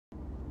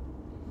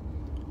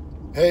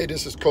Hey,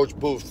 this is Coach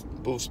Booth,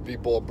 Booth's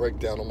B-Ball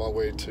Breakdown on my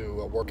way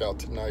to work out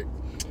tonight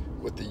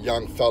with the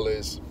young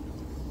fellas.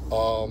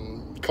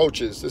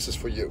 Coaches, this is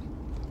for you.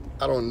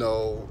 I don't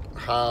know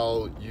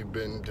how you've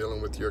been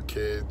dealing with your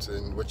kids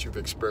and what you've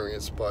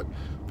experienced, but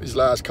these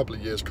last couple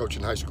of years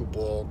coaching high school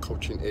ball,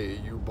 coaching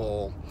AAU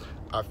ball,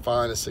 I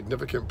find a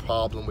significant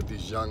problem with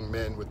these young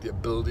men with the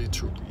ability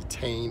to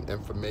retain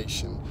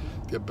information,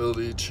 the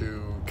ability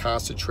to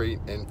concentrate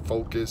and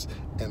focus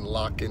and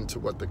lock into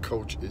what the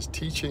coach is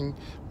teaching,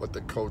 what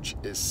the coach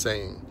is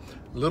saying.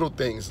 Little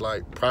things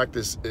like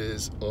practice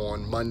is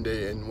on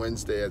Monday and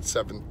Wednesday at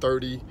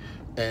 7:30,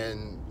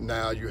 and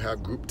now you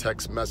have group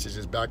text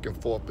messages back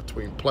and forth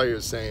between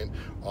players saying,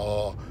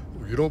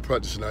 you don't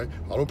practice tonight,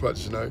 I don't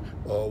practice tonight,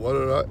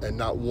 and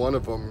not one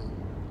of them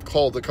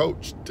called the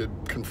coach to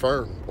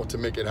confirm or to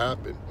make it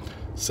happen.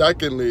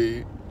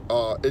 Secondly,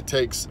 it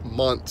takes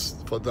months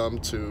for them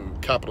to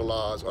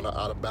capitalize on an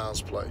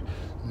out-of-bounds play.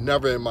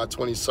 Never in my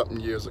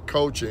 20-something years of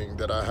coaching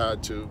that I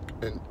had to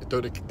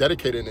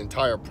dedicate an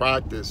entire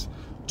practice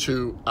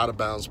to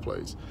out-of-bounds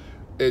plays.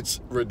 It's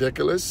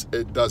ridiculous.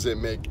 It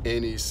doesn't make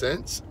any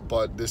sense,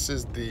 but this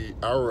is the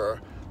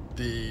era,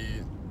 the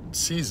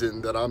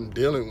season that I'm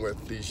dealing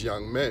with these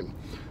young men.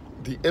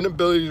 The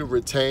inability to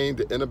retain,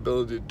 the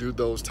inability to do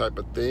those type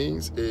of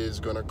things is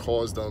going to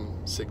cause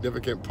them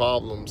significant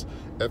problems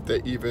if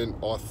they even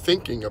are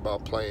thinking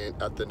about playing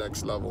at the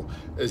next level.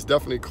 It's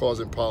definitely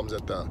causing problems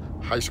at the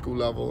high school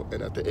level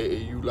and at the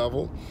AAU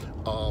level.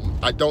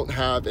 I don't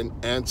have an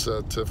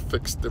answer to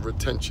fix the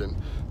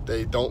retention.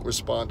 They don't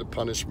respond to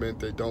punishment.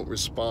 They don't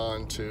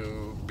respond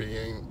to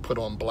being put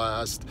on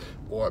blast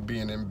or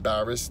being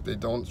embarrassed. They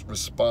don't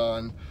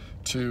respond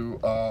to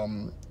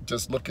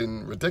just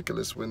looking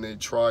ridiculous when they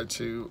try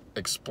to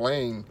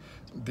explain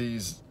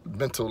these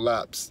mental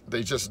laps.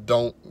 They just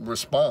don't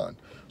respond.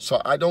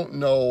 So I don't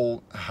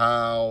know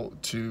how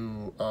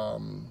to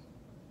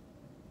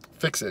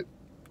fix it.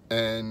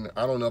 And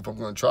I don't know if I'm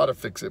going to try to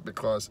fix it,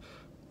 because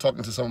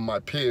talking to some of my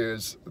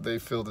peers, they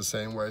feel the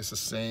same way. It's the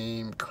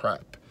same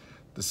crap,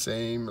 the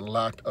same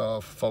lack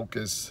of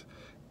focus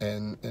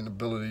and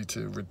ability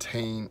to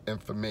retain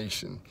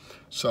information.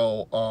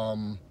 So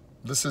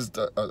this is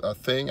a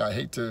thing. I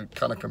hate to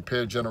kind of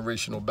compare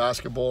generational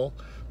basketball,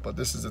 but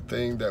this is a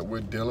thing that we're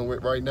dealing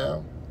with right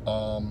now,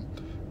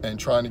 and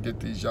trying to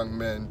get these young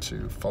men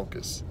to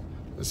focus.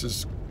 This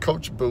is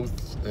Coach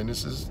Booth, and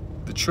this is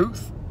the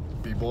truth.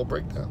 B-Ball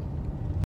Breakdown.